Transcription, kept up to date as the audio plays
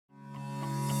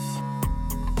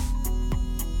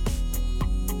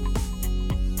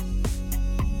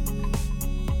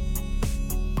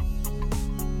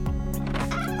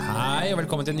og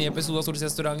velkommen til en ny episode av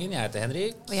Stortingsrestauranten. Jeg heter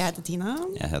Henrik. Og jeg heter Tina.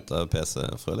 Jeg heter PC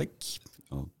Frølik.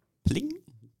 Og pling,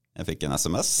 jeg fikk en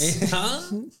SMS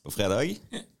på fredag.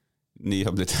 Ny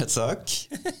habilitetssak.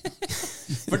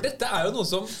 For dette er jo noe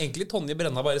som egentlig Tonje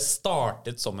Brenna bare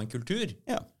startet som en kultur.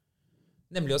 Ja.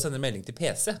 Nemlig å sende melding til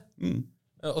PC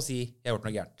og si, jeg har gjort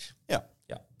noe gærent. Ja,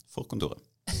 for kontoret.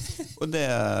 Og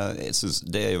jeg synes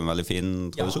det er jo en veldig fin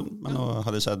tradisjon, men nå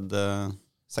har det skjedd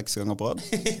 6 ganger på rad.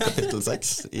 Kapittel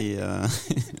 6 i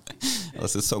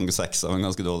sesong 6 av en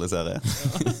ganske dårlig serie.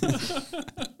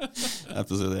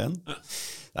 Episode 1.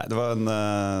 Nei,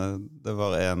 det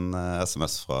var en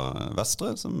SMS fra Vestre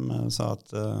som sa at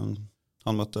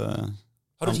han måtte...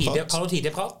 Har du tidlig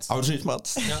prat? Har du tidlig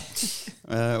prat? Ja.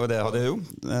 Og det hadde jeg jo.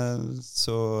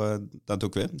 Så den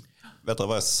tok vi. Vet dere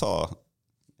hva jeg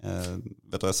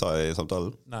sa i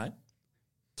samtalen? Nei.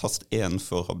 Tast 1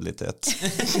 for habilitet.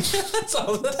 Sa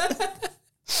du det?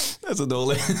 Det er så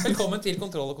dårlig. Velkommen til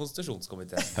kontroll- og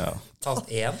konstitusjonskomiteen. Ja. Tast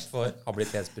 1 for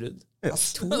habilitetsbrudd.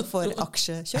 Tast 2 for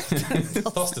aksjekjøp.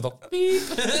 Tastet opp.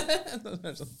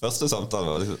 Første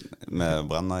samtale med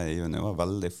Brenna i juni var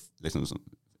veldig liksom,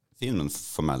 fin, men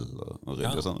formell og ryddig.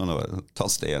 Ja. Og sånn. Og nå var det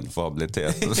tast 1 for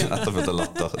habilitet. Etterfulgt av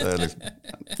latter. Det liksom.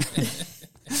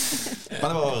 Men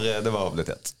det var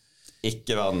habilitet.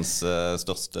 Ikke verdens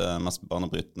største, mest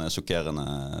banebrytende, sjokkerende...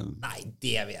 Nei,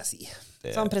 det vil jeg si.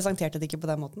 Så han presenterte det ikke på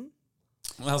den måten?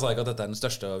 Han sa ikke at dette er den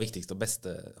største, og viktigste og beste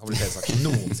habilitetssaken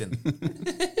noensinne.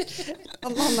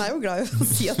 Han er jo glad i å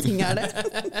si at ting er det.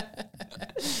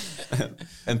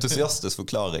 Entusiastisk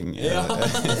forklaring. Ja.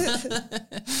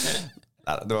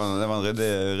 Nei, det var en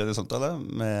ryddig samtale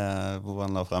hvor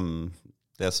han la frem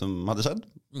det som hadde skjedd.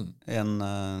 En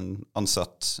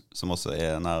ansatt som også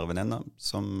er nær venninne,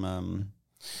 som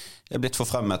er blitt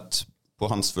forfremmet på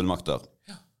hans fullmakter.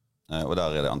 Ja. Og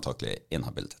der er det antakelig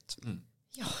inhabilitet.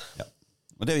 Ja.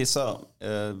 Og det viser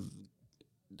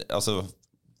altså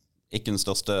ikke den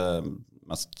største,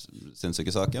 mest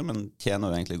sinnssyke saken, men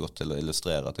tjener jo egentlig godt til å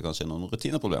illustrere at det kanskje er noen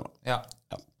rutineproblemer. Ja.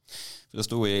 For det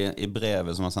sto i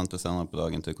brevet som han sendte senere på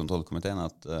dagen til kontrollkomiteen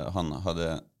at han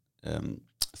hadde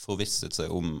forvisset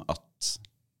seg om at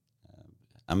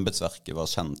embetsverket var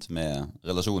kjent med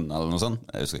relasjonen eller noe sånt.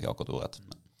 Jeg husker ikke akkurat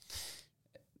ordet.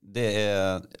 Det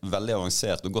er veldig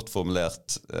avansert og godt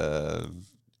formulert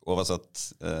oversatt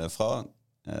fra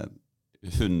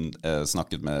hun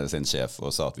snakket med sin sjef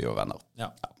og sa at vi var venner. Ja.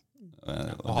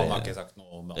 Og han har ikke sagt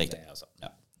noe om det. Altså.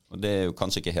 Ja. Og det er jo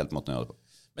kanskje ikke helt måten å gjøre det på.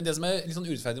 Men det som er litt sånn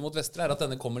urettferdig mot Vestre er at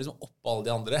denne kommer liksom opp på alle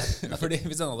de andre. Fordi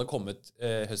hvis den hadde kommet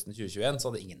høsten 2021,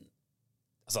 så hadde ingen...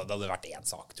 Altså, det hadde vært en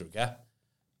sak, tror du ikke?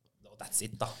 That's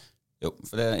it, da. Jo,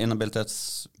 for det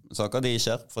inhabilitetssaker, de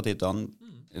skjer fra tid til annen.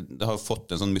 Det har fått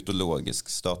en sånn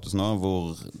mytologisk status nå,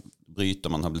 hvor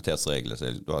bryter man habilitetsregler.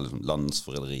 Du har liksom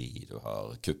landsforræderi, du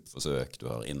har kuppforsøk, du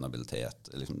har inhabilitet.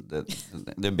 Liksom, det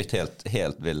er blitt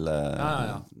helt ville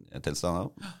tilstander.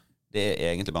 Det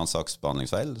er egentlig bare en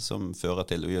saksbehandlingsfeil som fører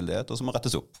til ugyldighet, og som må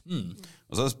rettes opp.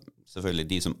 Og så selvfølgelig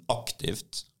de som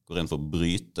aktivt går inn for å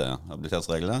bryte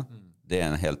habilitetsreglene, det er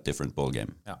en helt different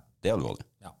ballgame. Ja. Det er alvorlig.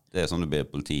 Ja. Det er sånn du blir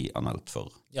politianmeldt for.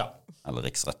 Ja. Eller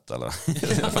riksrett, eller... Det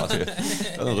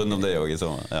er en runde om det også.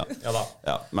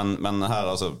 Ja. Men her,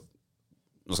 altså,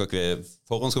 nå skal ikke vi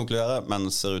forhåndskonkludere, men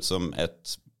det ser ut som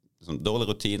et dårlig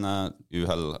rutine,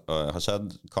 uheld har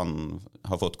skjedd, kan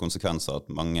ha fått konsekvenser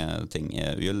at mange ting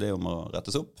er ugyldige og må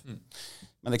rettes opp.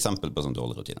 Men eksempel på sånn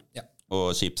dårlig rutine. Ja.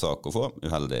 Og kjip sak å få,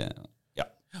 uheldig, ja.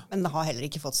 Men det har heller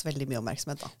ikke fått så veldig mye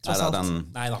oppmerksomhet da. Nei,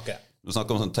 det er nok det. Du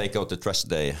snakker om sånn take out the trash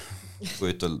day,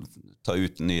 gå ut og ta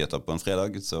ut nyheter på en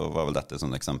fredag, så var vel dette et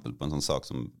sånn eksempel på en sånn sak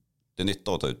som det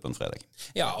nytter å ta ut på en fredag.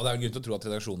 Ja, og det er jo grunn til å tro at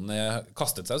redaksjonene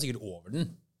kastet seg sikkert over den,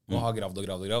 og har gravd,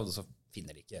 og så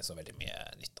finner de ikke så veldig mye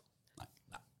nytt. Nei.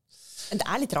 Men det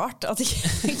er litt rart at de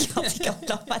ikke kan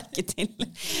la merke til.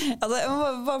 Altså,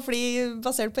 bare fordi,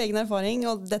 basert på egen erfaring,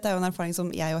 og dette er jo en erfaring som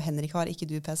jeg og Henrik har, ikke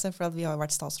du, PC, for at vi har jo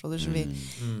vært statsråder, så vi...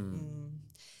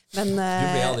 Men, du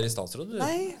ble aldri statsråd, du?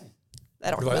 Nei. Det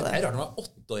er rart med det. Det er rart når du var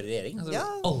 8 år i regjering. Altså,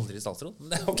 aldri statsråd.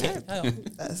 Men det er ok. Ja.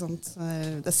 Det er sant.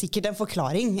 Det er sikkert en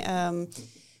forklaring,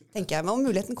 tenker jeg. Men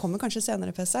muligheten kommer kanskje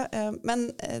senere, PC. Men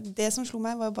det som slo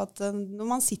meg var jo bare at når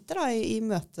man sitter da, i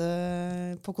møte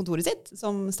på kontoret sitt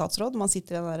som statsråd, man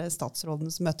sitter i den der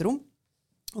statsrådens møterom,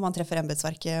 og man treffer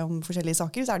embetsverket om forskjellige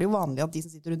saker, så er det jo vanlig at de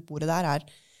som sitter rundt bordet der er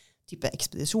type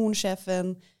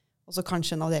ekspedisjonssjefen, og så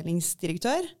kanskje en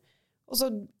avdelingsdirektør, og så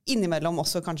innimellom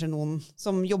også kanskje noen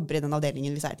som jobber i den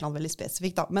avdelingen hvis det er et eller annet veldig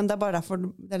spesifikt. Da. Men det er bare derfor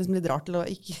det er liksom litt rart til å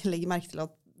ikke legge merke til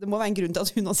at det må være en grunn til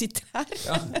at hun nå sitter her.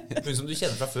 Ja, hun som du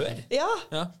kjenner fra før. Ja.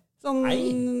 Sånn,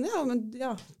 ja, men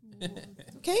ja.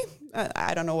 Ok,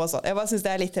 I don't know altså. Jeg bare synes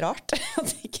det litt rart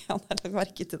at ikke han har lagt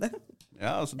merke til det.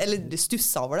 Ja, altså. Eller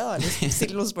stussa over det da, eller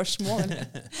stille noen spørsmål.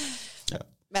 Ja.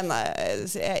 Men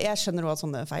jeg skjønner også at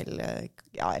sånne feil,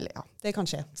 det kan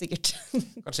skje, sikkert.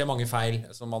 Kanskje mange feil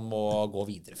som man må gå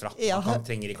videre fra. Ja. Man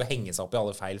trenger ikke å henge seg opp i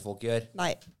alle feil folk gjør.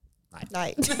 Nei.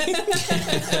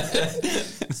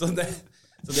 Så det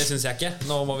synes jeg ikke.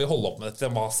 Nå må vi holde opp med dette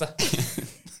maset.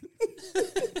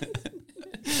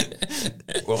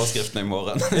 Overskriften i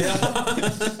morgen.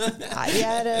 Nei,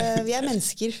 vi er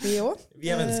mennesker, vi også.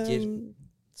 Vi er mennesker.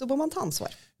 Så må man ta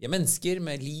ansvar. Vi er mennesker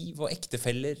med liv og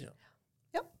ektefeller.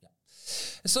 Ja.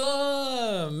 Så,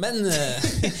 men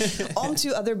On to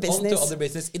other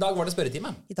business. I dag var det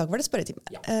spørretime. Ja,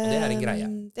 og det er en greie.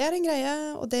 Det er en greie,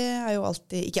 og det er jo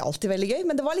ikke alltid veldig gøy,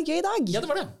 men det var litt gøy i dag. Ja,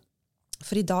 det var det.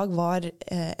 For i dag var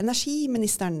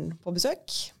energiministeren på besøk.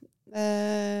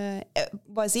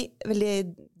 Bare si, veldig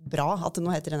bra at det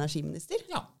nå heter energiminister.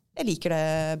 Ja. Jeg liker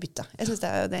det byttet. Jeg synes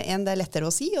det er lettere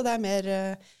å si, og det er mer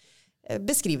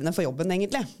beskrivende for jobben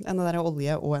egentlig, enn det der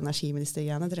olje- og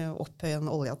energiminister-greiene. Det er opphøye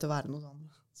en olje til å være noe sånn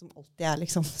som alltid er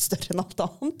liksom større enn alt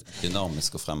annet.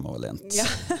 Dynamisk og fremoverlent. Ja.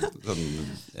 Sånn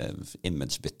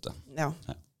imagebytte. Ja.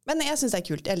 Men jeg synes det er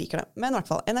kult, jeg liker det. Men i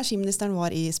hvert fall, energiministeren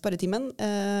var i spørretimen,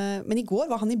 men i går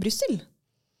var han i Brussel.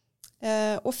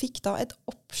 Og fikk da et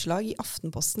oppslag i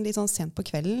Aftenposten litt sånn sent på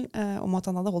kvelden om at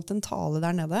han hadde holdt en tale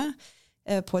der nede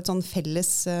på et sånn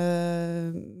felles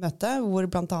møte, hvor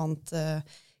blant annet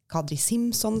Kadri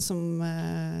Simson, som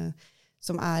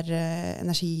er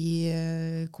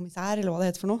energikommissær, eller hva det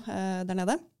heter for noe, der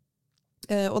nede.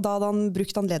 Og da hadde han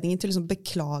brukt anledningen til å liksom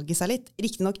beklage seg litt,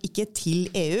 riktig nok ikke til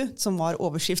EU, som var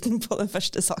overskriften på den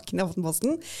første saken i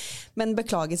Aftenposten, men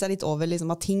beklage seg litt over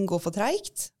liksom, at ting går for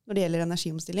treigt når det gjelder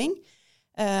energiomstilling,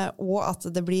 og at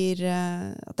det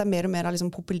er mer og mer av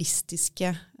liksom, populistiske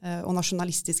og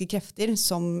nasjonalistiske krefter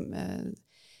som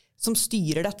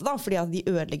styrer dette, da, fordi at de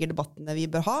ødelegger debattene vi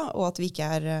bør ha, og at vi ikke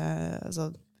er,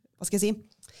 hva skal jeg si,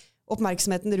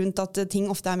 oppmerksomheten rundt at ting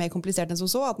ofte er mer komplisert enn som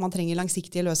så, at man trenger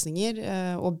langsiktige løsninger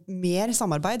og mer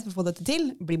samarbeid for å få dette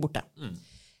til, blir borte.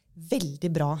 Veldig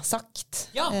bra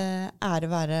sagt. Ja. Ære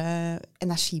være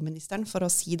energiministeren for å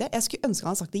si det. Jeg skulle ønske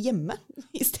han hadde sagt det hjemme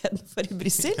i stedet for i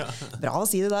Brussel. Ja. Bra å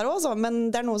si det der også, men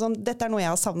det er noe sånn, dette er noe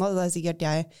jeg har savnet, det er sikkert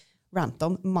jeg rantet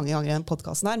om mange ganger i den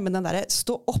podcasten her, men den der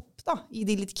stå opp da, i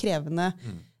de litt krevende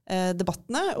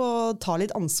debattene, og ta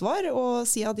litt ansvar, og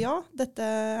si at ja, dette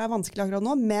er vanskelig akkurat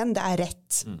nå, men det er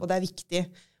rett, og det er viktig,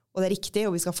 og det er riktig,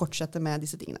 og vi skal fortsette med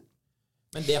disse tingene.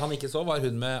 Men det han ikke så var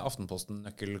hun med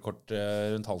Aftenposten-nøkkelkort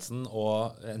rundt halsen,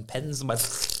 og en penn som bare...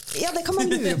 Ja, det kan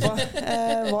man lure på.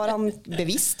 Var han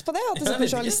bevisst på det, at det satt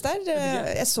en journalist der?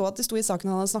 Jeg så at det sto i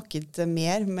saken han hadde snakket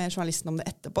mer med journalisten om det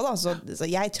etterpå, da, så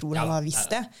jeg tror han har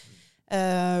visst det.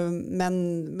 Men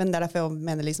det er derfor jeg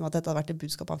mener liksom at dette hadde vært et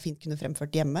budskap han fint kunne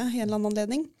fremført hjemme i en eller annen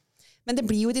anledning. Men det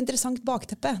blir jo et interessant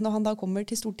bakteppe når han da kommer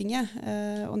til Stortinget,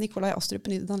 og Nikolai Astrup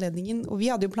benyttet anledningen, og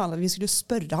vi hadde jo planlagt at vi skulle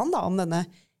spørre han da om denne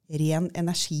ren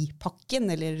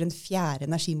energipakken, eller den 4.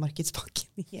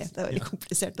 energimarkedspakken. Det er veldig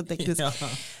komplisert og teknisk. Ja.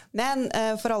 Men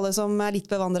for alle som er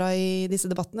litt bevandret i disse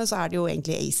debattene, så er det jo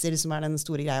egentlig ACER som er den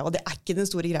store greia. Og det er ikke den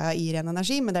store greia i ren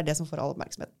energi, men det er det som får all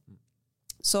oppmerksomhet.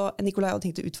 Så Nikolai hadde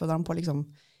tenkt å utfordre ham på liksom,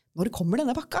 når kommer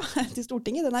denne pakka til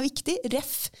Stortinget? Den er viktig.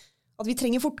 Ref. At vi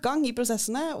trenger fortgang i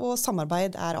prosessene, og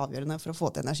samarbeid er avgjørende for å få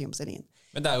til energiomstillingen.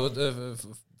 Men det er jo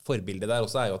forbildet der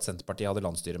også er jo at Senterpartiet hadde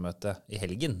landsstyremøte i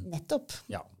helgen. Nettopp.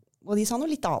 Ja. Og de sa noe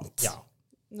litt annet. Ja.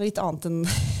 Noe litt annet enn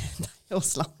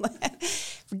Åsland.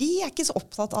 For de er ikke så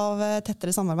opptatt av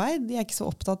tettere samarbeid, de er ikke så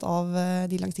opptatt av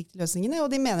de langsiktige løsningene, og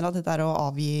de mener at dette er å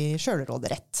avgi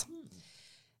selvråderett.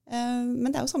 Men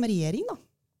det er jo samme regjering da.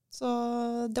 Så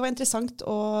det var interessant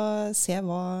å se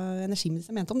hva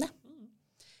energiministeren mente om det.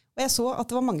 Og jeg så at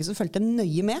det var mange som følte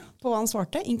nøye med på hva han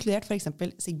svarte, inkludert for eksempel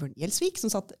Sigbjørn Gjelsvik,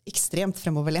 som satt ekstremt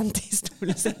fremoverlent i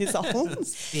stolen sin i salen.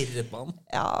 Spirremann.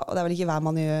 Ja, og det er vel ikke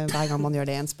hver gang man gjør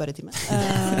det i en spørretime.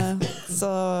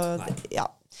 Så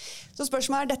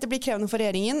spørsmålet er, dette blir krevende for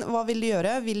regjeringen. Hva vil de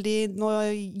gjøre? Nå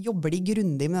jobber de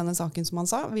grundig med denne saken, som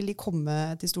han sa. Vil de komme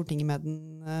til Stortinget med den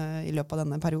i løpet av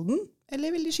denne perioden?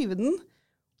 Eller vil de skyve den?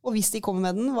 Og hvis de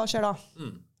kommer med den, hva skjer da?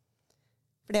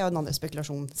 For det er jo en andre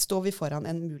spekulasjon. Står vi foran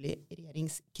en mulig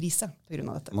regjeringskrise på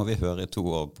grunn av dette? Må vi høre i 2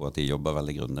 år på at de jobber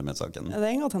veldig grundig med saken? Det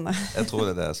er godt henne. Jeg tror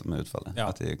det er det som er utfallet. Ja.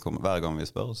 At hver gang vi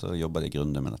spør, så jobber de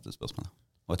grundig med dette spørsmålet.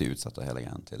 Og at de utsetter hele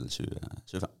greien til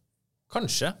 2025.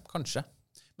 Kanskje.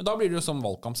 Men da blir det jo som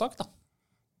valgkampsak da.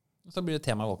 Så blir det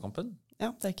tema i valgkampen.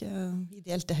 Ja, det er ikke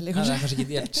ideelt det heller, kanskje. Nei, det er kanskje ikke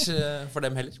ideelt for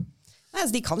dem heller. Nei,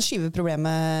 altså de kan skyve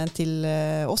problemet til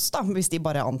oss da, hvis de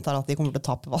bare antar at de kommer til å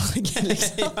tape valget.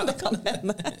 Liksom. Det kan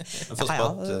hende. Men først på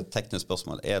et teknisk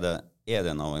spørsmål. Er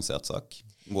det en avansert sak?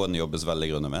 Må den jobbes veldig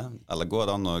grundig med? Eller går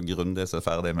det an å grundig seg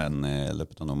ferdig med den i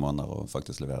løpet av noen måneder og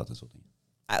faktisk levere til Stortinget?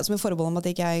 Som et forbehold om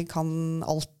at ikke jeg kan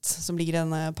alt som ligger i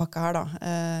denne pakka her, da,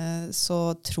 så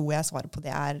tror jeg svaret på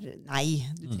det nei.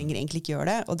 Du trenger egentlig ikke gjøre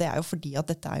det. Og det jo fordi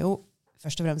at dette jo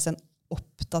først og fremst en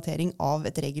oppdatering av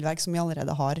et regelverk som vi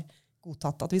allerede har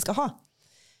godtatt at vi skal ha.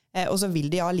 Og så vil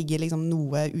det ligge liksom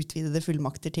noe utvidede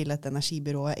fullmakter til et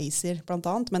energibyrå ACER, blant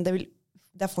annet, men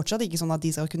det fortsatt ikke sånn at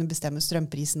de skal kunne bestemme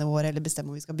strømprisene våre, eller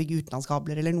bestemme om vi skal bygge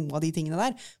utenlandskabler, eller noe av de tingene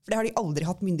der. For det har de aldri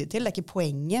hatt myndighet til. Det ikke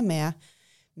poenget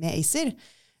med ACER.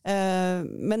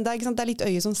 Men det er litt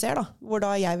øye som ser, da, hvor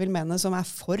da jeg vil mene, som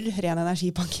for ren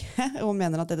energipakke, og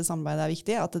mener at dette samarbeidet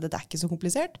viktig, at dette ikke så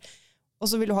komplisert. Og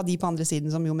så vil du ha de på andre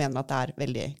siden som jo mener at det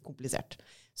veldig komplisert.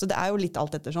 Så det jo litt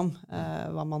alt ettersom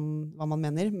hva man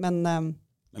mener. Men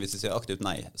hvis de sier aktivt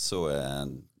nei, så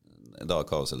da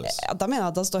kaoset løs? Da mener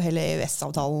jeg at da står hele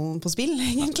EØS-avtalen på spill,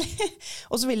 egentlig.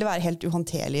 Og så vil det være helt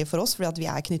uhåndterlig for oss, fordi at vi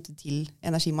knyttet til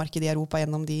energimarkedet i Europa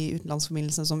gjennom de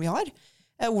utenlandsforbindelsene som vi har.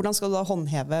 Hvordan skal du da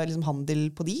håndheve liksom, handel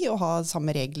på de, og ha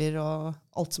samme regler og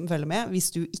alt som følger med, hvis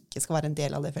du ikke skal være en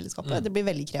del av det fellesskapet? Det blir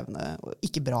veldig krevende og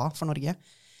ikke bra for Norge.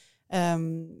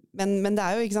 Men det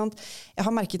jo, ikke sant, jeg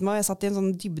har merket meg, jeg satt i en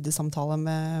sånn dybdesamtale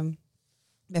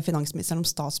med finansministeren om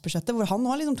statsbudsjettet, hvor han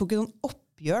nå liksom tok et sånn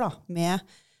oppgjør da, med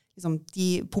liksom, de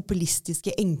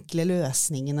populistiske, enkle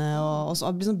løsningene, og så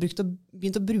har liksom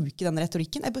begynt å bruke den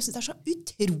retorikken. Jeg bare synes det så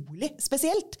utrolig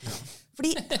spesielt.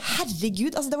 Fordi,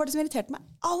 herregud, altså, det var det som irriterte meg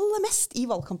aller mest i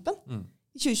valgkampen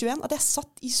i 2021, at jeg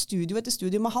satt i studio etter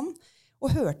studio med han,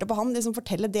 og hørte på han liksom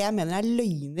fortelle det jeg mener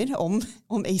løgner om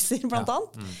ACER, blant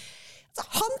annet. Så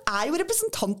han jo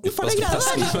representanten for det greia der.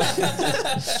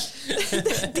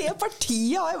 Det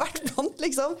partiet har jo vært blant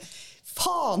liksom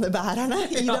fanebærerne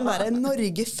i den der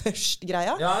Norge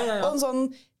først-greia. Og en sånn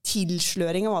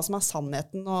tilsløring av hva som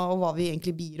sannheten og hva vi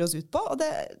egentlig byr oss ut på. Og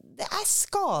det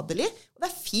skadelig. Og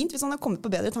det fint hvis han har kommet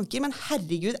på bedre tanker, men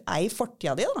herregud,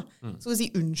 fortida di da. Så du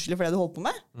si unnskyld for det du holdt på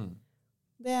med.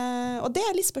 Og det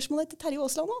litt spørsmålet til Terje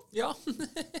Aasland nå. Ja.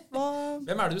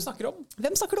 Hvem det du snakker om?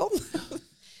 Hvem snakker du om?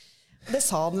 Det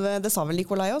sa vel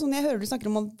Nikolai også. Jeg hører du snakker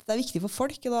om at det viktig for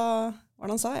folk, og da, hva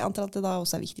han sa? Jeg antar at det da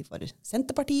også viktig for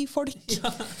Senterpartifolk,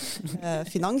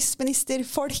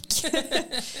 finansministerfolk,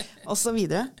 og så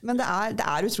videre. Men det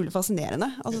utrolig fascinerende.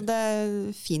 Altså,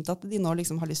 det fint at de nå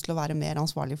liksom har lyst til å være mer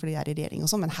ansvarlige for de i regjering og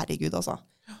sånn, men herregud, altså.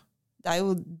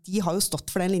 De har jo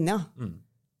stått for den linja.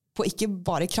 På ikke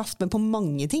bare kraft, men på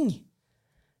mange ting.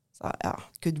 Så ja,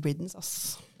 good riddance,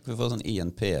 ass. Vi får sånn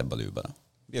INP-baluba da.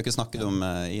 Vi har ikke snakket om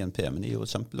INP, men de gjorde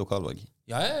et kjempelokalvalg.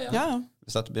 Ja.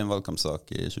 Hvis dette blir en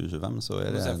valgkampsak i 2025, så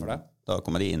da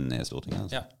kommer de inn i Stortinget.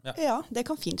 Altså. Ja, det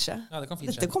kan fint skje.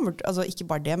 Dette kommer, altså, ikke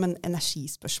bare det, men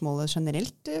energispørsmålet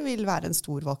generelt vil være en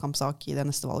stor valgkampsak i det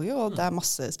neste valget, og det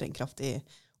masse sprengkraft i,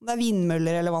 om det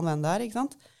vindmøller eller hva det enn ikke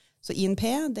sant? Så INP,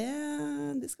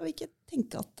 det skal vi ikke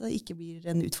tenke at det ikke blir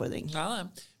en utfordring. Nei.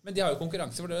 Men de har jo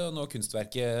konkurranse, for det nå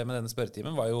kunstverket med denne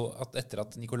spørretimen var jo at etter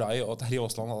at Nikolai og Terje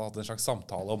Aasland hadde hatt en slags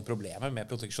samtale om problemer med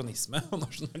proteksjonisme og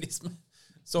nasjonalisme,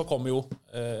 så kom jo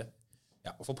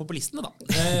for populistene da.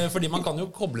 Fordi man kan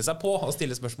jo koble seg på og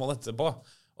stille spørsmål etterpå.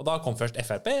 Og da kom først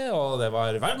FRP, og det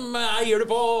var «Hvem eier du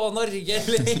på? Norge?»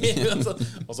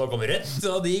 Og så kom Rødt,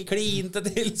 og de klinte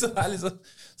til. Så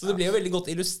det ble jo veldig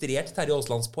godt illustrert. Terje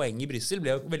Aaslands poeng i Bryssel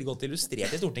ble jo veldig godt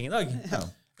illustrert i Stortinget i dag.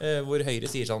 Hvor Høyre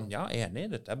sier sånn, ja,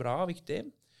 enig, dette bra, viktig.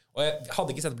 Og jeg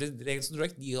hadde ikke Senterpartiet, så tror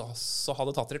jeg de også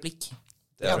hadde tatt replikk.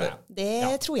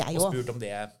 Det tror jeg jo. Og spurt om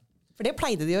det. For det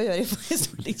pleide de å gjøre i forrige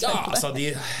stortingsverket. Ja, altså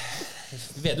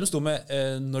Vedum sto med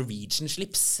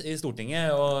Norwegian-slips i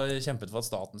Stortinget og kjempet for at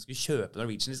staten skulle kjøpe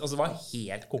Norwegian-slips. Altså, det var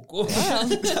helt koko.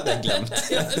 Det hadde jeg glemt.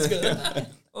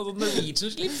 Altså,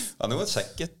 Norwegian-slips. Ja, nå har jeg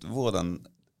sjekket hvordan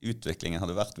utviklingen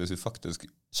hadde vært hvis vi faktisk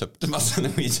kjøpte masse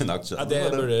Norwegian-aksjer. Ja, det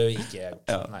burde vi ikke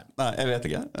gjort. Nei, jeg vet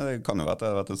ikke. Det kan jo være at det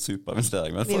hadde vært en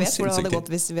superinvestering. Vi vet hvordan det hadde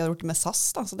gått hvis vi hadde gjort det med SAS,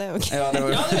 da, så det jo ikke. Ja, det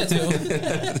vet vi jo.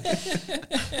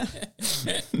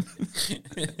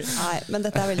 Nei, men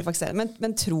dette veldig fascinerende.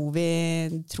 Men tror vi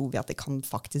at det kan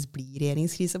faktisk bli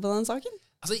regjeringskrise på den saken?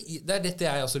 Altså, det dette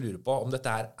jeg også lurer på, om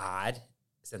dette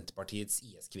Senterpartiets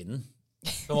IS-kvinnen,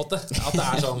 på en måte. At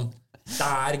det sånn,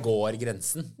 der går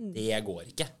grensen. Det går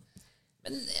ikke.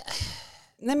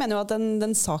 Men jeg mener jo at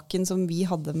den saken som vi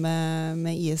hadde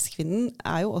med IS-kvinnen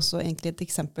jo også egentlig et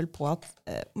eksempel på at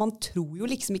man tror jo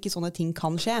liksom ikke sånne ting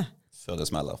kan skje. Før det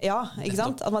smeller. Ja, ikke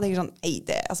sant? At man tenker sånn,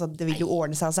 det vil jo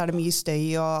ordne seg, så det mye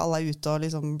støy, og alle ute og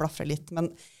liksom blaffer litt.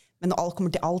 Men Men når alt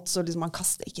kommer til alt, så liksom, man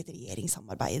kaster ikke et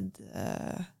regjeringssamarbeid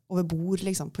over bord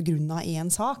liksom, på grunn av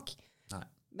en sak. Nei.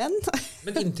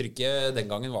 Men inntrykket den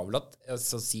gangen var vel at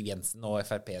altså, Siv Jensen og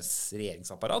FrPs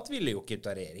regjeringsapparat ville jo ikke ut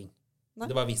av regjering. Nei.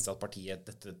 Det var vist at partiet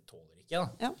dette tåler ikke.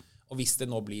 Da. Ja. Og hvis det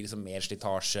nå blir liksom mer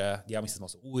slitasje, de har mistet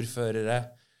masse ordførere,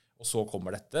 og så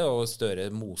kommer dette, og Støre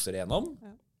moser igjennom,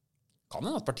 kan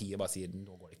det at partiet bare sier,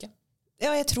 nå går det ikke?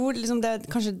 Ja, jeg tror liksom det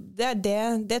tror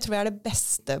jeg er det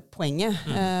beste poenget.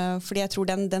 Fordi jeg tror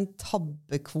den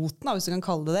tabbekvoten, hvis du kan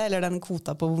kalle det, eller den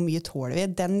kvota på hvor mye tåler vi,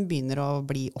 den begynner å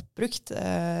bli oppbrukt.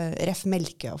 Ref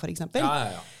Melkøya, for eksempel.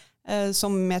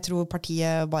 Som jeg tror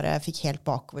partiet bare fikk helt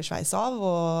bakoversveis av,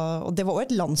 og det var også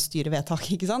et landsstyrevedtak,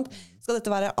 ikke sant? Skal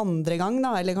dette være andre gang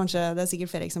da, eller kanskje, det er sikkert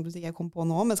flere eksempler jeg kom på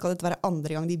nå, men skal dette være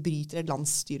andre gang de bryter et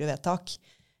landsstyrevedtak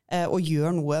og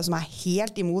gjør noe som er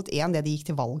helt imot det de gikk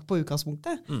til valg på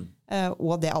utgangspunktet,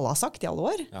 og det alle har sagt i alle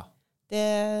år? Ja.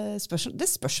 Det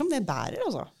spørs om det bærer,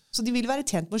 altså. Så de vil være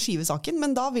tjent med å skyve saken,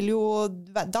 men da vil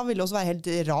det også være helt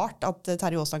rart at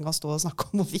Terje Aasland kan stå og snakke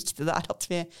om hvor viktig det er at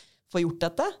vi får gjort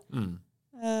dette.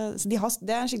 Så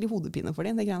det er en skikkelig hodepine for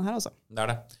dem, det greiene her, altså. Det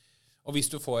er det. Og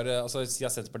hvis du får, altså siden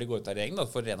Senterpartiet går ut av regjering, da,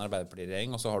 du får ren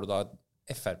Arbeiderparti-regjering, og så har du da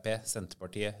FrP,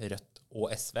 Senterpartiet, Rødt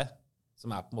og SV,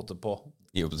 som er på en måte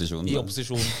i opposisjon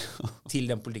til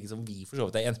den politikken som vi for så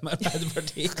vidt er enige med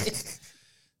Arbeiderpartiet.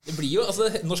 Det blir jo,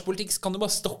 altså, norsk politikk kan du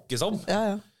bare stokkes om.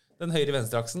 Ja. Den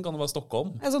høyre-venstre-aksen kan du bare stokke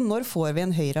om. Altså, når får vi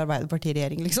en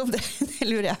høyre-Arbeiderparti-regjering, liksom? Det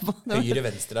lurer jeg på.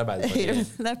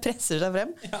 Høyre-venstre-Arbeiderparti. Det presser seg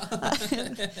frem. Ja.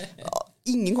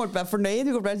 Ingen kommer til å være fornøyd,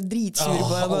 du kommer til å være dritsur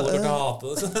på det. Alle kommer til å hate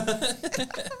det.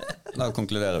 Da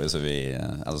konkluderer vi som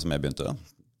jeg begynte da.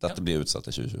 Dette blir utsatt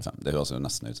til 2025. Det høres jo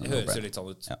nesten ut. Det høres jo litt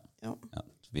sånn ut. Ja.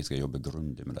 Vi skal jobbe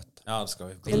grundig med dette. Ja, det skal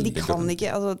vi. Men de kan ikke,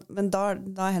 men da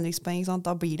er Henriks poeng,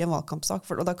 da blir det en valgkampsak,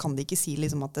 og da kan de ikke si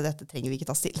liksom, at dette trenger vi ikke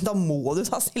ta stilling. Da må du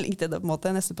ta stilling til det på en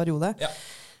måte neste periode. Ja.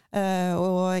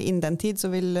 Og innen den tid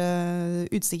så vil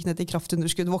utsiktene til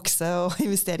kraftunderskudd vokse, og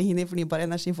investeringene i fornybar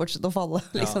energi fortsette å falle.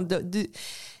 Liksom,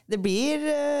 det blir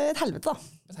et helvete da.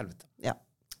 Et helvete. Ja.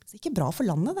 Så det er ikke bra for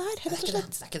landet det her, rett og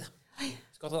slett. Det er ikke det.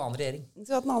 Skal ha en annen regjering.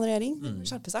 Skal ha en annen regjering.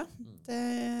 Skjerpe seg. Det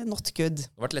er not good. Det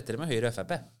har vært lettere med Høyre og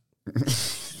FrP.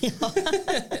 Ja.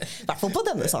 I hvert fall på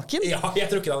denne saken. Ja, jeg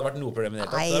tror ikke det hadde vært noe problem i det.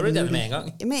 Da hadde vi blitt enig med en gang.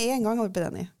 Med en gang hadde vi blitt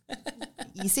enig.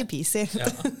 Easy peasy. Ja.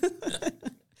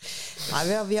 Nei,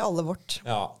 vi har alle vårt.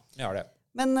 Ja, vi har det.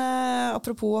 Men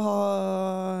apropos å ha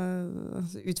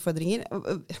utfordringer,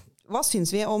 hva synes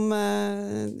vi om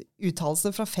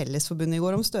uttalelser fra Fellesforbundet i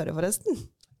går om Støre, forresten?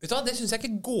 Vet du hva, det synes jeg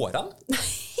ikke går an.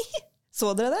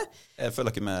 Så dere det? Jeg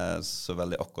føler ikke med så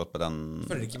veldig akkurat på den.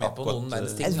 Føler ikke med på noen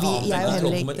verdens ting.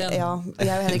 Jeg og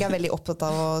Henrik er veldig opptatt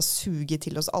av å suge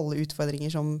til oss alle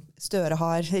utfordringer som Støre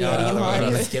har, regjeringen har.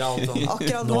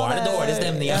 Nå er det dårlig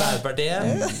stemning i Arbeiderpartiet.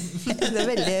 Det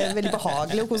er veldig, veldig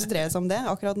behagelig å konsentrere seg om det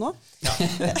akkurat nå. Ja.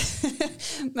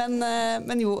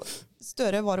 men jo,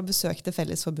 Støre var og besøkte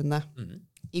Fellesforbundet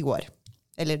i går.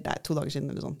 Eller 2 dager siden,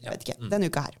 eller sånn. Jeg vet ikke. Denne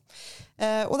uka her.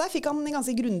 Og der fikk han en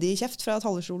ganske grundig kjeft fra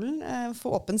talerstolen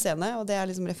for åpen scene, og det er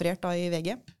liksom referert da i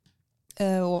VG.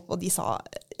 Og de sa,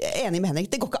 jeg er enig med Henrik,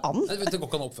 det går ikke an. Det går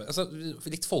ikke an å oppføre. Altså,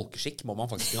 litt folkeskikk må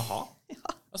man faktisk kunne ha.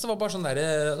 Ja. Altså, det var bare sånn der,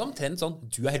 omtrent sånn,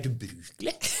 du er helt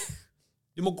ubrukelig.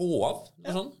 Du må gå av.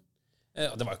 Det var sånn.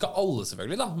 Det var jo ikke alle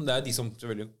selvfølgelig da, det er de som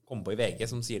selvfølgelig kommer på i VG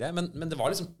som sier det, men det var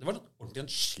liksom, det var ordentlig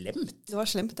slemt. Det var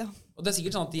slemt, ja. Og det er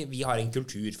sikkert sånn at vi har en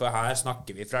kultur, for her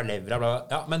snakker vi fra levra, bla, bla.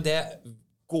 Ja, men det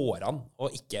går an å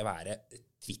ikke være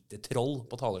Twitter-troll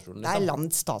på talerstolen. Liksom. Det er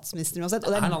landets statsminister uansett,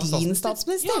 og det er din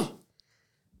statsminister. Ja.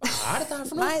 Hva er dette her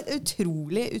for noe? Nei,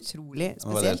 utrolig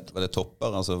spesielt. Var det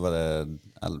topper? Altså, var det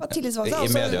I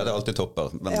media er det alltid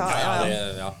topper. Men,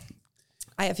 ja.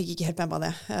 Nei, jeg fikk ikke helt med meg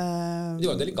det. De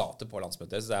var delegate på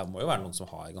landsmøtet, så det må jo være noen som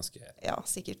har ganske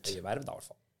høye verv da, i hvert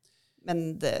fall. Men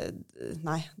det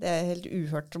er helt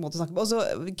uhørt måte å snakke på. Og så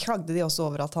klagde de også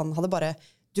over at han hadde bare,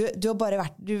 du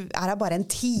er her bare en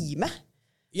time.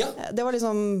 Ja. Det var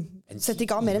liksom, sett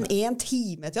ikke av mer enn 1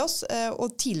 time til oss.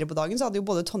 Og tidligere på dagen så hadde jo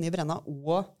både Tonje Brenna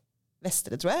og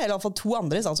Vestre, tror jeg, eller i hvert fall 2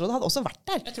 andre statsråder hadde også vært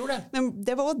der. Jeg tror det. Men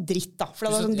det var jo dritt da, for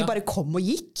det var sånn, de bare kom og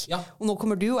gikk, og nå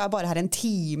kommer du og er bare her en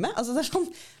time. Altså det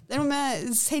er noe med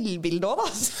selvbildet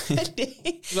også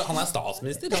da. Han er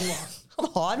statsminister. Han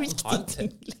har viktige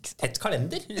ting, liksom. Tett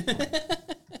kalender.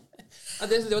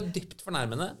 Det var dypt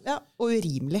fornærmende. Ja, og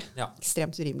urimelig. Ja.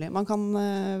 Ekstremt urimelig. Man kan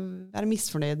være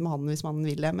misfornøyd med han hvis man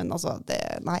vil det, men altså,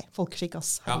 folkeskikk,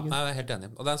 ass. Ja, jeg er helt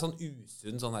enig. Og det er en sånn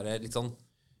usunn, sånn der, litt sånn,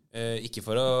 ikke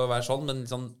for å være sånn, men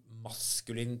sånn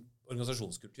maskulin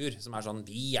organisasjonskultur, som er sånn,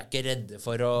 vi er ikke redde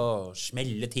for å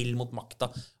smelle til mot makta,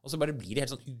 og så bare blir det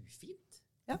helt sånn ufint.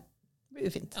 Ja, det blir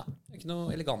jo fint. Ja, det ikke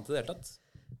noe elegant i det hele tatt.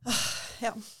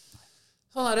 Ja.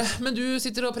 Sånn det. Men du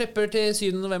sitter og prepper til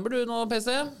 7. november du nå,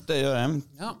 PC? Det gjør jeg.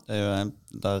 Ja. Det gjør jeg.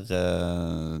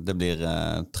 Det blir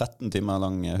 13 timer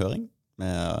lang høring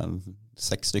med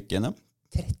 6 stykker inne.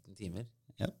 13 timer?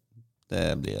 Ja, det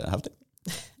blir heftig.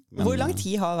 Men, hvor lang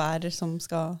tid har hver som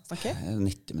skal snakke?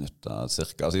 90 minutter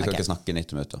cirka. Altså, de skal ikke snakke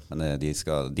 90 minutter, men de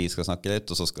skal snakke litt,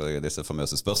 og så skal disse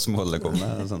famøse spørsmålene komme.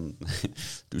 Sånn,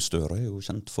 du Støre er jo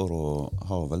kjent for å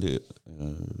ha veldig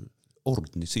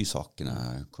orden i sysakene.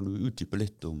 Kan du utdype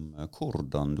litt om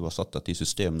hvordan du har satt dette i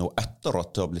system nå etter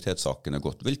at habilitetssakene er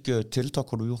gått? Hvilke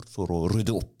tiltak har du gjort for å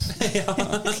rydde opp?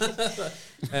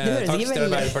 Takk til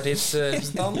Arbeiderpartiets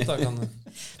representant.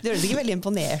 Det høres ikke veldig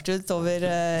imponert ut over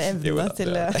evnene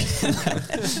til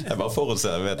Jeg bare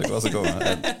forutser, jeg vet ikke hva som kommer.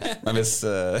 Men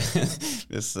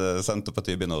hvis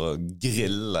Senterpartiet begynner å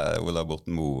grille Ola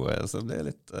Borten Moe, så blir jeg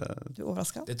litt Du er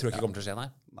overrasket? Det tror jeg ikke kommer til å skje, nei.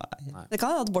 Det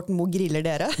kan hende at Borten Moe griller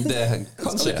dere. Det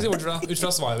kan skje. Ut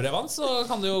fra svarbrevet hans, så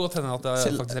kan det jo godt hende at det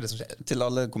faktisk er det som skjer. Til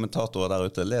alle kommentatorer der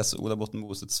ute, les Ola Borten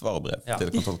Moe sitt svarbrev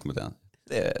til kontrollkomiteen.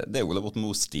 Det er Ola Borten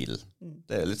Moes stil.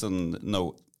 Det er litt sånn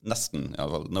nesten, i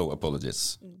alle fall, no apologies.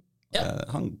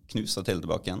 Han knuser til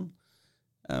tilbake igjen.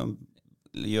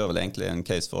 Gjør vel egentlig en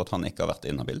case for at han ikke har vært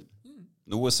inhabil.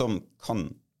 Noe som kan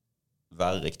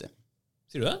være riktig.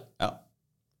 Sier du det? Ja.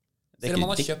 Ser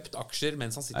man har kjøpt aksjer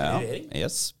mens han sitter i regjering?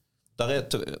 Yes.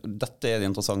 Dette er det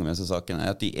interessante med disse sakene,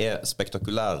 at de er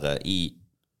spektakulære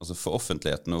for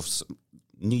offentligheten, og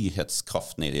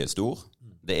nyhetskraften i de er stor.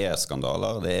 Det er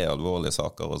skandaler, det er alvorlige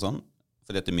saker og sånn,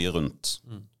 fordi det er mye rundt.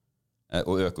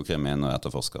 Og Økokrim er inne og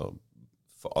etterforsker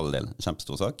for all del,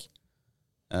 kjempestor sak.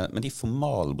 Men de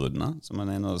formalbruddene som man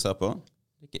er inne og ser på,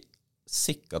 det er ikke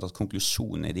sikkert at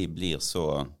konklusjonen i de blir så,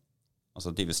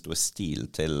 altså at de vil stå i stil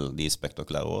til de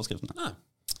spektakulære overskriftene. Nei.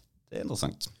 Det er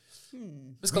interessant.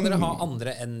 Men skal dere ha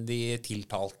andre enn de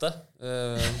tiltalte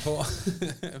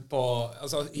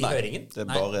altså i høringen? Det er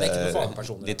bare det er ikke noen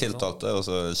fagpersoner. De tiltalte, og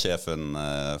så sjefen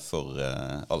for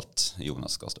alt,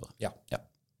 Jonas Gahr. Ja.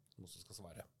 Noe som skal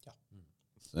svare. Ja.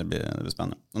 Så det blir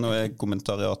spennende. Og nå er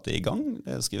kommentariatet i gang.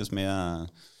 Det skrives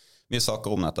mye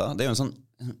saker om dette. Det er jo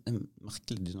en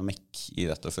merkelig dynamikk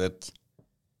i dette, for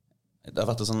det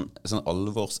har vært en sånn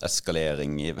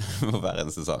alvorseskalering i hver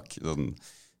eneste sak.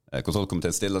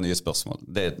 Kontrollkomiteen stiller nye spørsmål.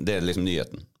 Det er liksom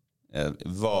nyheten.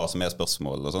 Hva som er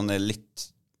spørsmål og sånn, det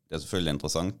er selvfølgelig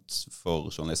interessant for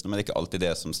journalistene, men det er ikke alltid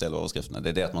det som stiller overskriftene.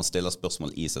 Det er det at man stiller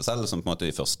spørsmål i seg selv, som på en måte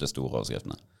er de første store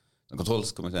overskriftene.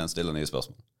 Kontrollkomiteen stiller nye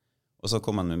spørsmål. Og så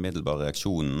kommer den umiddelbare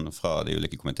reaksjonen fra de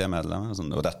ulike komitémedlemmene,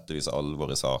 og dette viser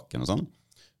alvor i saken og sånn.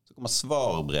 Så kommer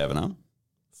svarbrevene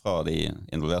fra de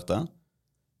involverte,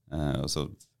 og så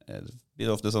blir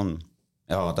det ofte sånn,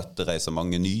 ja, dette reiser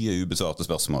mange nye ubesvarte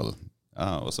spørsmål.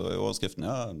 Ja, og så er overskriften,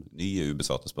 nye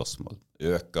ubesvarte spørsmål.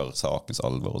 Øker sakens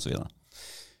alvor og så videre.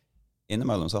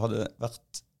 Innimellom så hadde det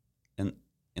vært en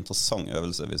interessant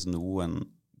øvelse hvis noen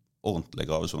ordentlige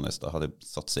gravejournalister hadde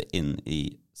satt seg inn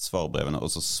i svarbrevene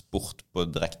og så spurt på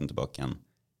direkten tilbake igjen.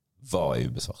 Hva er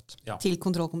ubesvart? Ja. Til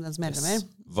kontrollkomiteens medlemmer? Yes.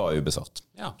 Hva er ubesvart?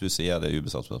 Ja. Du sier det er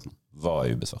ubesvart spørsmål. Hva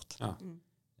er ubesvart? Ja.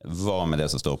 Hva med det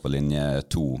som står på linje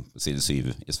 2, side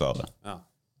 7 i svaret? Ja.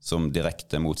 Som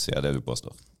direkte motsier det du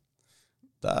påstår.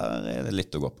 Der er det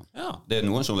litt å gå på. Ja. Det er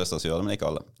noen journalister som gjør det, men ikke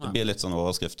alle. Det blir litt sånn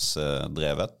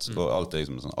overskriftsdrevet, og alt er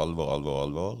liksom sånn alvor,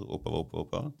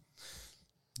 oppover.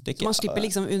 Så man slipper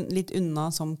liksom litt unna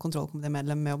som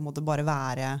kontrollkomitémedlem med å på en måte bare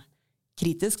være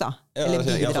kritisk, da? Eller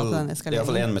bidra til den eskaleringen? Det er i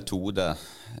hvert fall en metode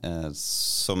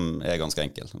som er ganske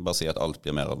enkel. Bare si at alt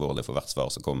blir mer alvorlig for hvert svar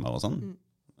som kommer og sånn.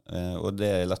 Og det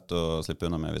er lett å slippe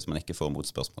unna med hvis man ikke får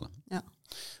motspørsmålet. Ja.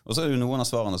 Og så er det jo noen av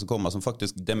svarene som kommer som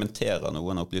faktisk dementerer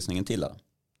noen av opplysningen tidligere.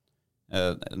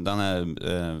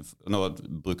 Nå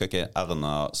bruker ikke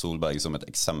Erna Solberg som et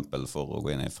eksempel for å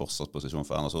gå inn i forsvarsposisjon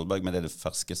for Erna Solberg, men det er det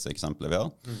ferskeste eksempelet vi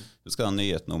har. Husker den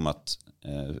nyheten om at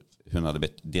hun hadde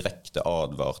blitt direkte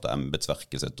advart av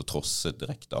embetsverket sitt og trosset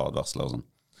direkte advarsler og sånn.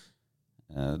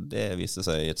 Det viste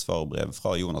seg i et svarbrev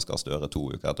fra Jonas Gahr Støre 2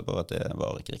 uker etterpå at det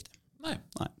var ikke riktig. Nei.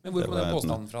 Men hvor kom den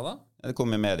påstanden fra da? Det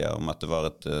kom i media om at det var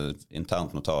et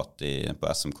internt notat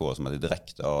på SMK som hadde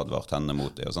direkte advart henne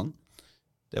mot det og sånn.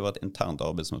 Det var et internt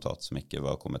arbeidsnotat som ikke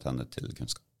var kommet henne til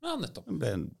kunnskap. Ja, nettopp. Den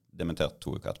ble dementert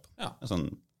 2 uker etterpå. Ja.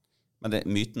 Men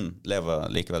myten lever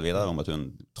likevel videre om at hun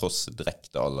tross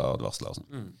direkte alle advarsler. Og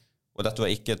sånn. Og dette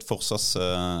var ikke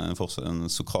en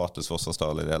sokratisk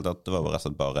forsvarstale i det hele tatt. Det var rett og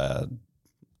slett bare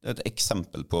et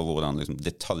eksempel på hvordan liksom,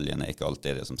 detaljene ikke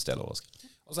alltid er det som stjeler overskrift.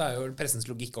 Og så er jo pressens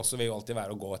logikk også vil jo alltid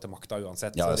være å gå etter makta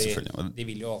uansett. Ja, så de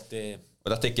vil jo alltid Og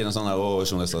dette er ikke en sånn her,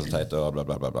 journalister så teit og bla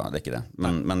bla bla, det er ikke det.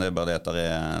 Men det er bare det at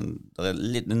det er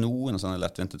litt, noen sånne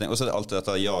lettvinte ting. Og så er det alltid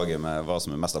dette jaget med hva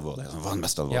som er mest alvorlig. Hva er den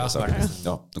mest alvorlige saken?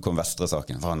 Ja, nå kom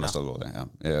Vestre-saken. Hva er den mest alvorlige? Ja.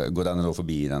 Går denne nå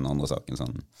forbi den andre saken?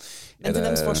 Sånn. Men til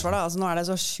dems forsvar da, altså nå er det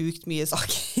så sykt mye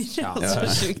saker, og så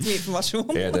sykt mye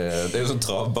informasjon. Det er jo sånn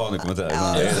travbanekommentering.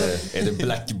 Er det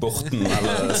Black Borten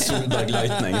eller Solberg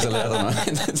Lightning som leder meg?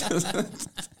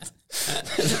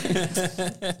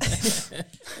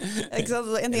 Ikke sant?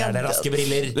 Er det raske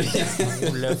briller?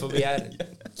 Løp forbi her.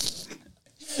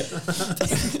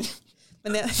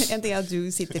 Men en ting er at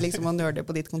du sitter liksom og nerder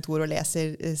på ditt kontor og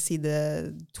leser side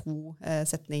 2,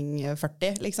 setning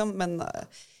 40, liksom, men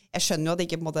jeg skjønner jo at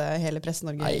ikke på en måte hele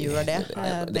Presse-Norge gjør det.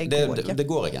 Det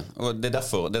går ikke. Og det er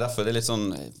derfor det er litt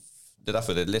sånn det er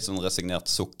derfor det er litt sånn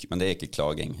resignert sukk, men det er ikke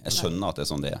klaging. Jeg skjønner at det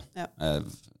er sånn det er. Ja.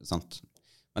 Sant?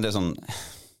 Men det er sånn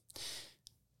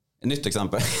et nytt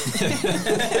eksempel.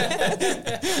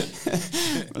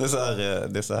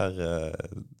 disse her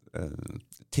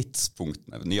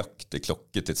tidspunktene, nøyaktig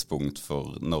klokketidspunkt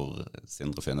for når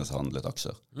Sindre Finnes handlet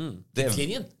aksjer.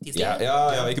 Tidslinjen?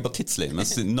 Ja, ikke bare tidslinjen, men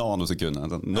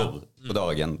nanosekunder. Når på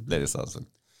dagen ble disse. Altså.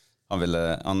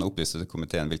 Han opplyste til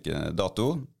komiteen hvilken dato,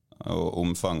 og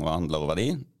omfang og handler og verdi.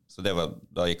 Så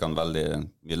da gikk han veldig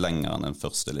mye lenger enn den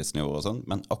første listen i år og sånn,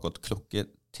 men akkurat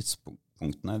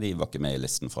klokketidspunktene, de var ikke med i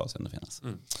listen fra Sindre Finnes.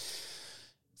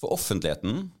 For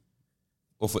offentligheten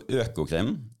og for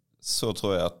Økokrim så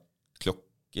tror jeg at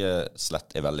klokkeslett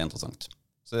er veldig interessant.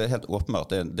 Så det er helt åpenbart,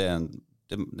 det er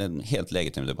en helt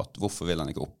legitim debatt. Hvorfor vil han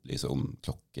ikke opplyse om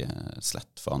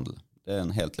klokkeslett for handel? Det er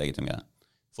en helt legitim greie.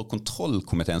 For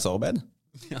kontrollkomiteens arbeid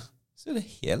så er det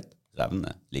helt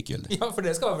revne likegyldig. Ja, for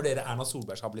det skal vurdere Erna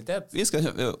Solbergs habilitet.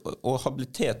 Og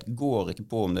habilitet går ikke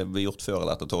på om det blir gjort før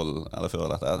eller etter 12, eller før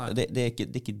eller etter. Det er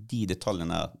ikke de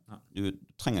detaljene her. Du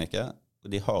trenger ikke, og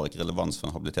de har ikke relevans for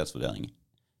en habilitetsvurdering.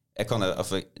 Jeg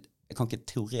kan ikke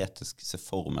teoretisk se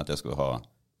for meg at det skal ha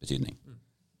betydning.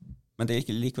 Men det er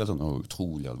ikke likevel sånn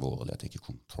utrolig alvorlig at det ikke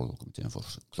kontrollkomiteen for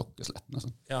klokkeslettene.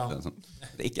 Sånn. Ja.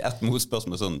 Det er ikke et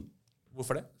motspørsmål sånn.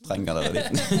 Hvorfor det? Trenger dere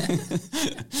dit?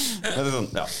 Men det er sånn,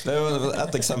 det er jo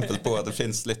et eksempel på at det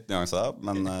finnes litt nyanser her,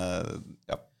 men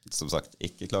som sagt,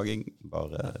 ikke klaging,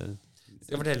 bare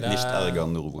nicht erga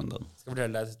nordwunder. Skal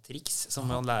fortelle deg et triks som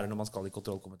man lærer når man skal i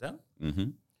kontrollkomiteen.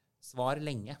 Svar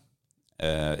lenge.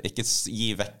 Ikke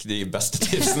gi vekk de beste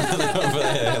tipsene, for det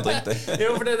er helt riktig.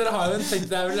 Jo, for dere har jo tenkt,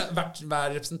 det er vel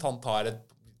hver representant har et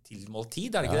tilmålt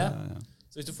tid, er det ikke det? Ja.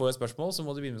 Så hvis du får et spørsmål, så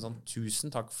må du begynne med sånn: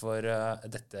 tusen takk for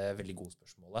dette veldig gode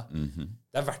spørsmålet.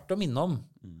 Det er verdt å minne om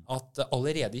at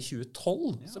allerede i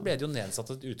 2012 så ble det jo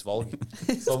nedsatt et utvalg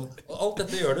som, og alt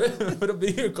dette gjør du for å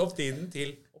bruke opp tiden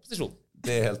til opposisjon.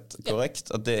 Det er helt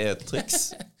korrekt at det er et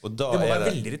triks. Og da det må være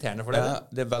veldig irriterende for deg. Ja,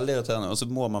 det er veldig irriterende, og så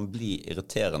må man bli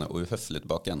irriterende og uhøflig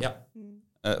tilbake igjen. Ja.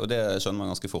 Og det skjønner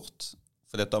man ganske fort.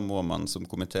 For da må man som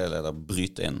komitéleder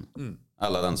bryte inn,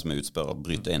 eller den som er utspørrer,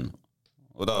 bryte inn.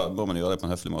 Og da må man gjøre det på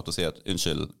en høflig måte og si at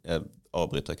unnskyld, jeg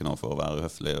avbryter ikke nå for å være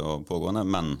uhøflig og pågående,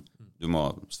 men du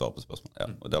må svare på spørsmål. Ja,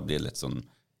 og da blir det litt sånn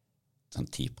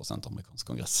 10% amerikansk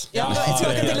kongress. Ja, jeg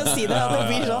tror ikke til å si det, det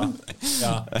blir sånn.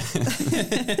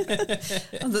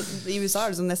 I USA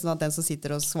er det nesten at den som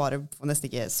sitter og svarer får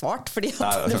nesten ikke svart, fordi det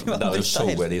er jo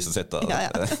showet de som sitter.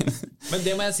 Men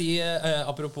det må jeg si,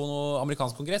 apropos noe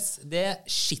amerikansk kongress, det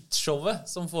shitshowet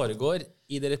som foregår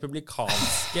i det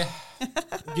republikanske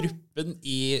gruppen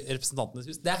i representantenes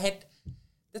hus,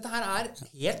 dette her er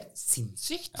helt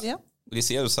sinnssykt. Ja. Og de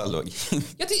sier jo selv også.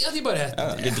 De bare...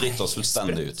 de driter oss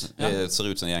fullstendig ut. Det ser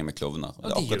ut som en gjeng med klovner.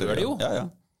 Ja, de gjør det jo. Ja.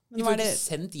 De får ikke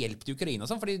sendt hjelp til Ukraina,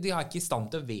 fordi de har ikke i stand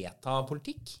til å vedta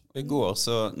politikk. I går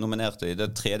så nominerte de det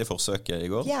 3. forsøket i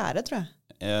går. 4, tror jeg.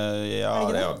 Ja,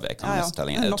 det kan jeg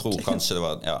tellingen. Jeg tror kanskje det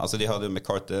var... Ja, altså de hadde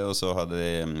McCarthy, og så hadde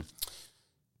de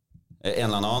en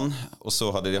eller annen, og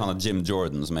så hadde de han Jim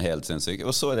Jordan, som er helt sinnssyk.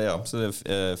 Og så er det, så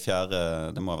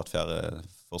det må ha vært 4.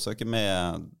 forsøket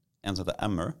med en som heter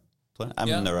Emmer.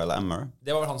 Eller Emmer. Det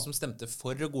var vel han som stemte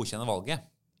for å godkjenne valget.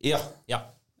 Ja.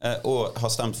 Og har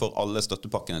stemt for alle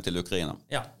støttepakkene til Ukraina.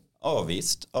 Ja.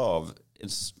 Avvist av en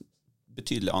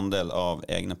betydelig andel av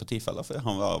egne partifeller, for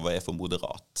han var for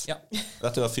moderat. Ja.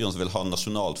 Dette var fyren som ville ha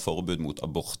nasjonalt forbud mot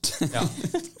abort. Ja,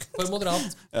 for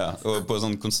moderat. Ja, og på en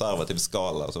sånn konservativ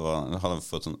skala så hadde han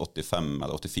fått sånn 85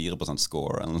 eller 84%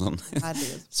 score eller noe sånt.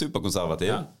 Superkonservativ.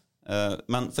 Ja.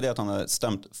 Men fordi at han hadde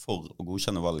stemt for å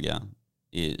godkjenne valget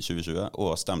i 2020,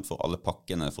 og stemt for alle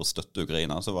pakkene for å støtte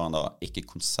Ukraina, så var han da ikke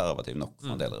konservativ nok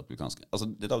for en del republikanske. Altså,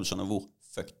 det er da du skjønner hvor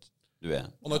fucked du er.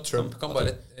 Og når Trump kan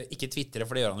bare ikke twittere,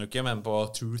 for det gjør han jo ikke, men på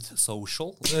Truth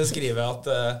Social skrive at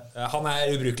han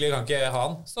er ubrukelig, kan ikke ha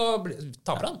han, så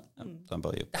taper han. Det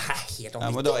er helt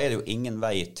vanvittig. Men da er det jo ingen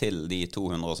vei til de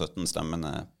 217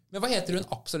 stemmene. Men hva heter hun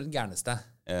absolutt gærneste?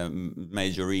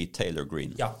 Marjorie Taylor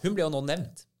Greene. Ja, hun ble jo nå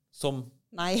nevnt som...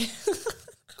 Nei.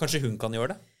 Kanskje hun kan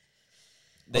gjøre det?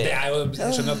 Og det er jo,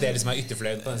 jeg skjønner at det liksom er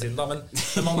ytterfløyen på den siden da, men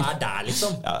man er der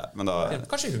liksom. Ja, men da...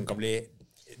 Kanskje hun kan bli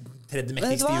tredje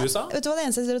mektigste i USA? Vet du hva det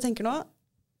eneste jeg sitter og tenker nå?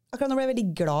 Akkurat nå ble jeg veldig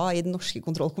glad i den norske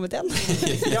kontrollkomiteen.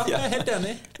 Ja, jeg er helt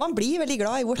enig. Man blir veldig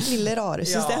glad i vårt lille rare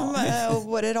system, og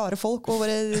våre rare folk, og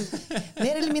våre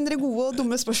mer eller mindre gode og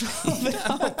dumme spørsmål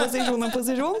fra opposisjon og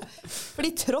posisjon.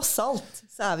 Fordi tross alt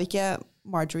så er vi ikke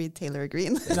Marjorie Taylor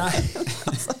Greene. Nei.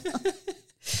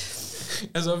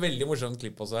 Jeg så et veldig morsomt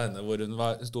klipp også av henne, hvor hun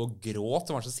stod og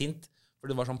gråt, hun var så sint, for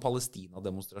det var sånn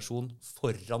Palestina-demonstrasjon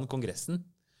foran kongressen,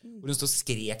 hvor hun stod og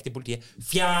skrek til politiet,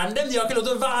 fjern dem, de har ikke lov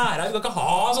til å være her, vi kan ikke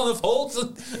ha sånne folk som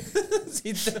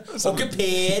sitter og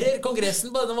okkuperer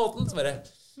kongressen på denne måten. Så bare,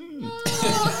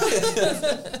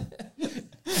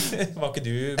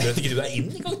 brøt ikke du deg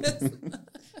inn i kongressen?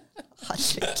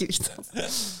 Herregud.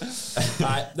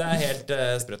 Nei, det er helt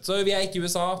sprøtt. Så vi er ikke i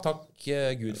USA, takk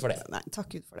Gud for det. Nei,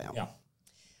 takk Gud for det, ja.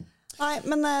 Nei,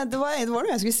 men det var noe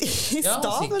jeg skulle si i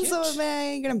stad, men så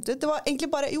jeg glemte ut. Det var egentlig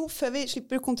bare, før vi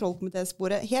slipper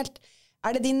kontrollkomitésporet helt,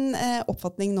 er det din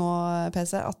oppfatning nå,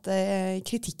 PC, at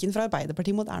kritikken fra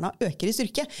Arbeiderpartiet mot Erna øker i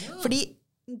styrke? Ja. Fordi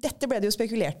dette ble det jo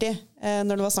spekulert i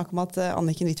når det var snakk om at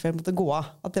Anniken Huitfeldt måtte gå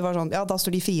av. At det var sånn, da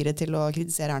står de 4 til å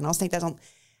kritisere Erna. Og så tenkte jeg sånn,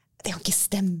 det kan ikke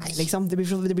stemme, liksom. Det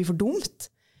blir for dumt.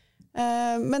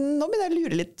 Men nå begynner jeg å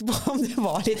lure litt på om det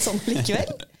var litt sånn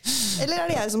likevel. Eller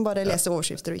er det jeg som bare leser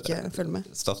overskrifter og ikke følger med?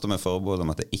 Starter med forbehold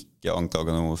om at jeg ikke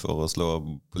anklager noe for å slå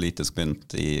politisk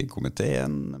mynt i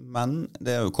komiteen, men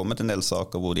det er jo kommet en del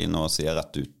saker hvor de nå sier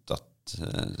rett ut at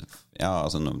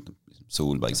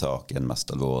Solberg-saken mest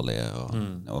alvorlige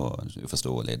og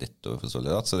uforståelige ditt og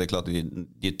uforståelige datt. Så det er klart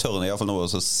de tør i hvert fall nå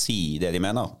å si det de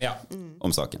mener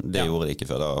om saken. Det gjorde de ikke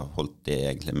før, da holdt de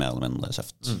egentlig mer eller mindre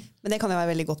kjeft. Men det kan jo være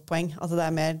et veldig godt poeng. At det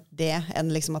er mer det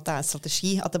enn liksom at det er en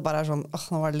strategi. At det bare er sånn,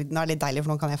 nå er det litt deilig,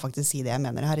 for nå kan jeg faktisk si det jeg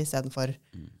mener her, i stedet for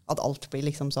at alt blir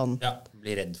liksom sånn... Ja,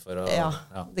 blir redd for å... Ja,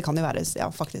 det kan jo være,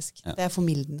 faktisk. Ja. Det er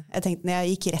formildende. Jeg tenkte, når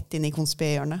jeg gikk rett inn i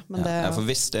konspihjørnet, men det... Ja, for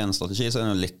hvis det er en strategi, så er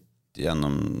det jo litt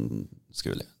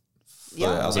gjennomskuelig. Det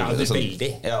er veldig.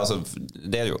 Ja,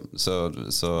 det er det jo.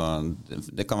 Så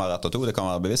det kan være 1 av 2, det kan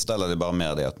være bevisst, eller det er bare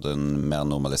mer det at det er en mer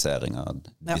normalisering av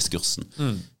diskursen.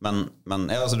 Men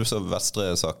du så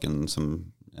Vestre-saken som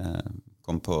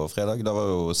kom på fredag, da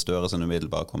var jo Støre sin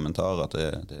umiddelbare kommentar at det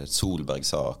er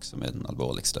Solberg-sak som er den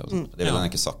alvorligste. Det ville han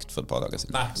ikke sagt for et par dager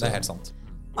siden. Nei, det er helt sant.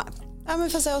 Nei. Ja, men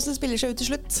vi får se hvordan det spiller seg ut til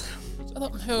slutt.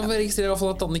 Jeg registrerer i hvert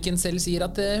fall at Anniken selv sier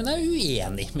at hun er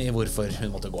uenig med hvorfor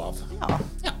hun måtte gå av.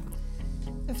 Ja.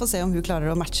 Vi får se om hun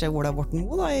klarer å matche Ola Borten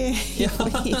Moe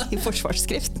i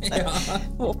forsvarsskrift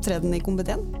og opptreden i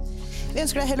komiteen. Vi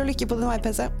ønsker deg hell og lykke på din vei,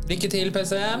 PC. Lykke til,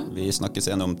 PC. Vi snakkes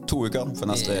igjen om 2 uker,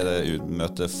 for neste er det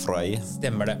møte Frei.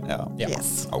 Stemmer det.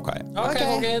 Yes. Ok,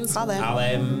 folkens. Ha det. Ha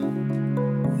det.